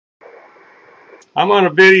I'm going to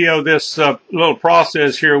video this little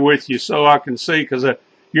process here with you so I can see, because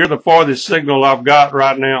you're the farthest signal I've got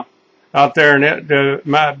right now out there, and that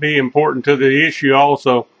might be important to the issue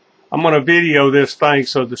also. I'm going to video this thing,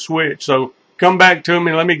 so the switch. So come back to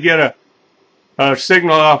me. Let me get a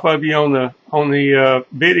signal off of you on the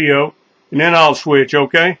video, and then I'll switch.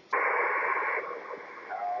 Okay?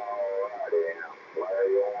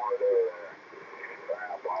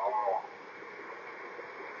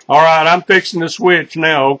 All right, I'm fixing the switch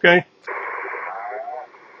now. Okay?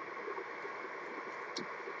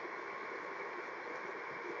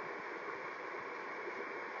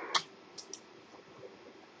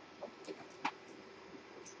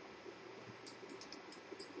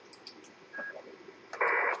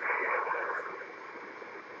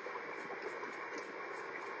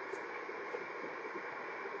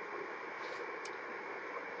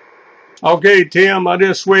 Okay, Tim, I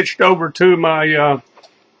just switched over to my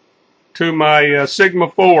Sigma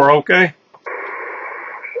 4, okay?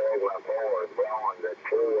 Sigma 4 is blowing the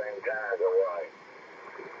 2 entires away.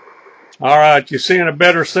 All right, you're seeing a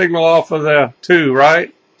better signal off of the 2,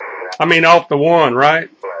 right? I mean, off the 1, right?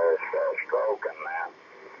 It's stroking now.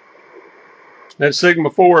 That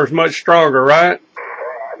Sigma 4 is much stronger, right?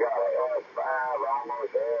 I got a S5,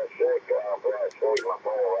 almost S6 off that Sigma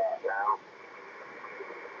 4 right now.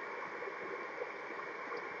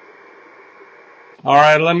 All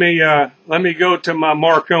right, let me go to my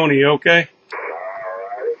Marconi, okay?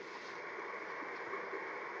 Alrighty.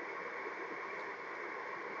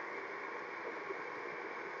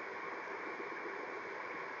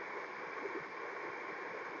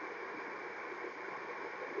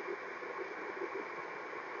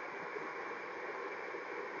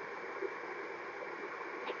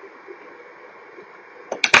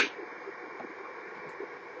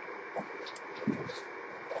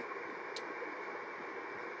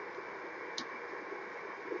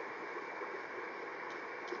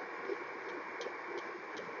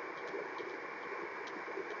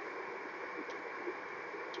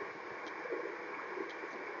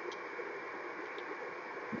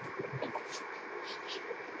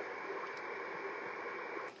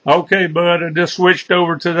 Okay, bud, I just switched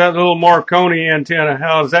over to that little Marconi antenna.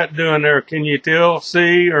 How's that doing there? Can you tell,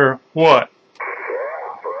 see, or what? Yeah,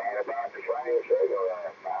 right about the same signal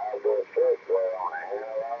there. 5 to 6 there on an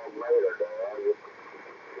analog meter there.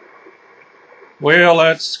 Well,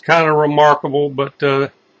 that's kind of remarkable, but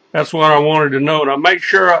that's what I wanted to know. Now, make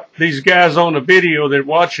sure these guys on the video that are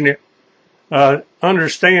watching it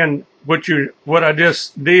understand what I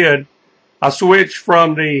just did. I switched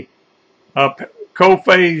from the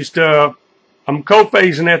co-phased. I'm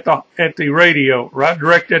co-phasing at the radio, right,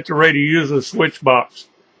 direct at the radio, using a switch box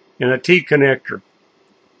and a T connector.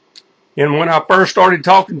 And when I first started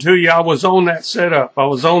talking to you, I was on that setup. I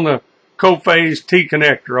was on the co-phased T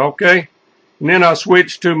connector, okay? And then I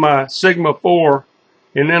switched to my Sigma 4,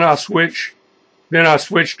 and then I switched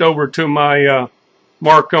over to my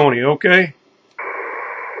Marconi, okay?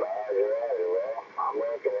 I'm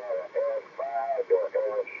looking at an S5 to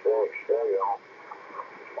S6 signal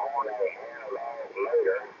on a analog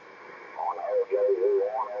meter on OJZ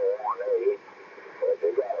 1018. But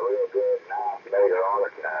they got a real good, nice meter on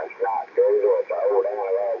it. It's not diesel, it's an old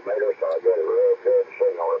analog meter, so I get a real good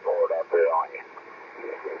signal report up here on you.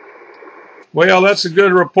 Well, that's a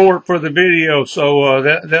good report for the video, so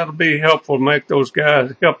that'll be helpful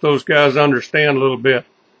to help those guys understand a little bit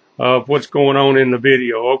of what's going on in the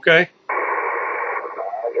video, okay?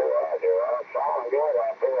 Roger. I'm sounding good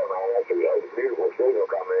out there, man. That's a beautiful signal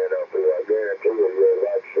coming in up here. I guarantee you,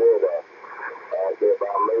 that should, if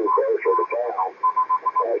I move closer to town.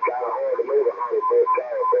 It's kind of hard to move a 100-foot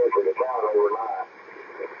tower closer to town overnight.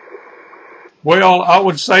 Well, I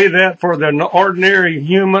would say that for the ordinary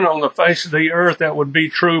human on the face of the earth, that would be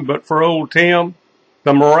true. But for old Tim,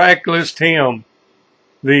 the miraculous Tim,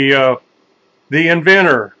 the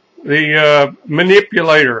inventor, the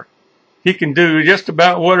manipulator, he can do just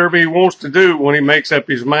about whatever he wants to do when he makes up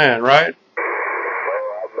his mind, right? Well,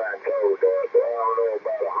 I've been told that, but I don't know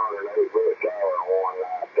about a 108-foot tower in one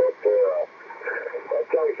night. That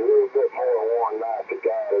takes a little bit more than one night to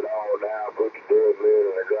guide it all down, put the dead lid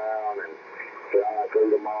in the ground, and try to put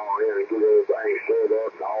them all in and get everything set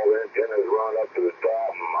up, and all the antennas run up to the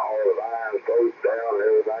top, and all the lines straight down and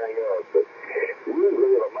everything else. But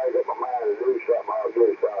usually if I make up my mind to do something, I'll get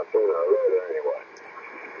it done sooner or later anyway.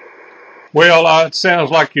 Well, it sounds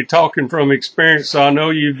like you're talking from experience, so I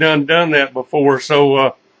know you've done that before.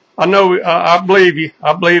 So I know, I believe you.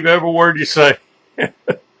 I believe every word you say.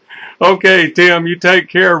 Okay, Tim, you take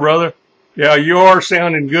care, brother. Yeah, you are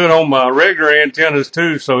sounding good on my regular antennas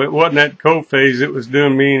too, so it wasn't that co-phase that was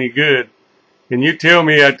doing me any good. And you tell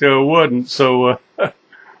me I wouldn't, so,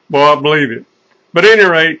 well, I believe it. But at any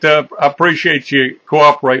rate, I appreciate you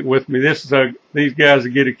cooperating with me. This is these guys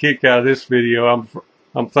will get a kick out of this video.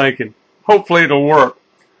 I'm thinking. Hopefully it'll work.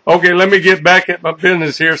 Okay, let me get back at my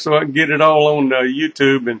business here so I can get it all on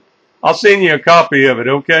YouTube, and I'll send you a copy of it,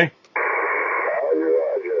 okay?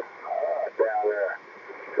 Roger. Down there.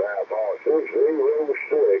 Grandpa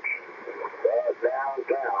 606.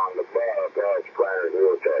 Downtown, the bar,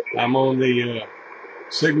 Plantersville, Texas. I'm on the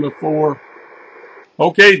Sigma 4.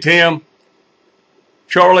 Okay, Tim.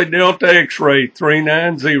 Charlie Delta X-Ray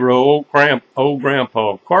 390, old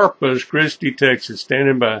Grandpa, Corpus Christi, Texas,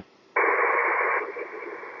 standing by.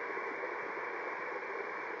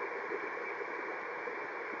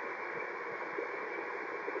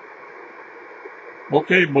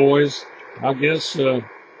 Okay, boys, I guess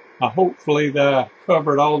hopefully I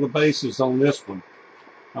covered all the bases on this one.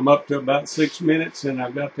 I'm up to about 6 minutes and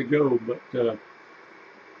I've got to go, but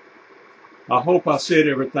I hope I said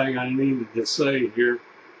everything I needed to say here.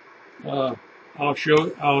 I'll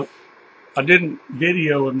show. I didn't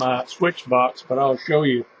video in my switch box, but I'll show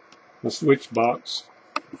you the switch box.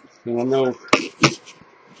 And I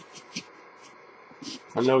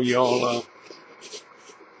know y'all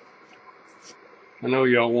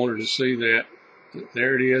wanted to see that.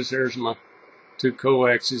 There it is. There's my 2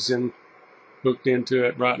 coaxes hooked into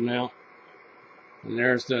it right now. And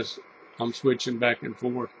there's this. I'm switching back and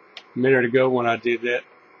forth. A minute ago when I did that,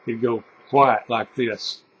 it'd go quiet like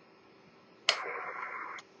this.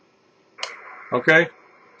 Okay,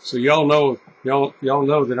 so y'all know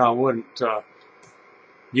that I wasn't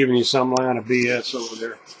giving you some line of BS over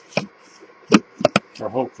there, or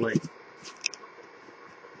hopefully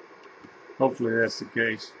that's the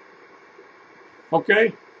case.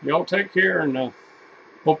 Okay, y'all take care, and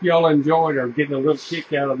hope y'all enjoyed or getting a little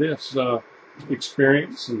kick out of this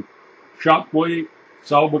experience. And Shockwave,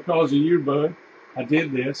 it's all because of you, bud. I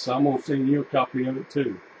did this, so I'm gonna send you a copy of it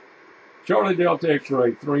too. Charlie Delta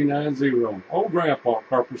X-Ray 390, old Grandpa,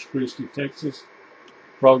 Corpus Christi, Texas,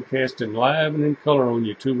 broadcasting live and in color on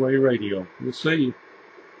your two-way radio. We'll see you.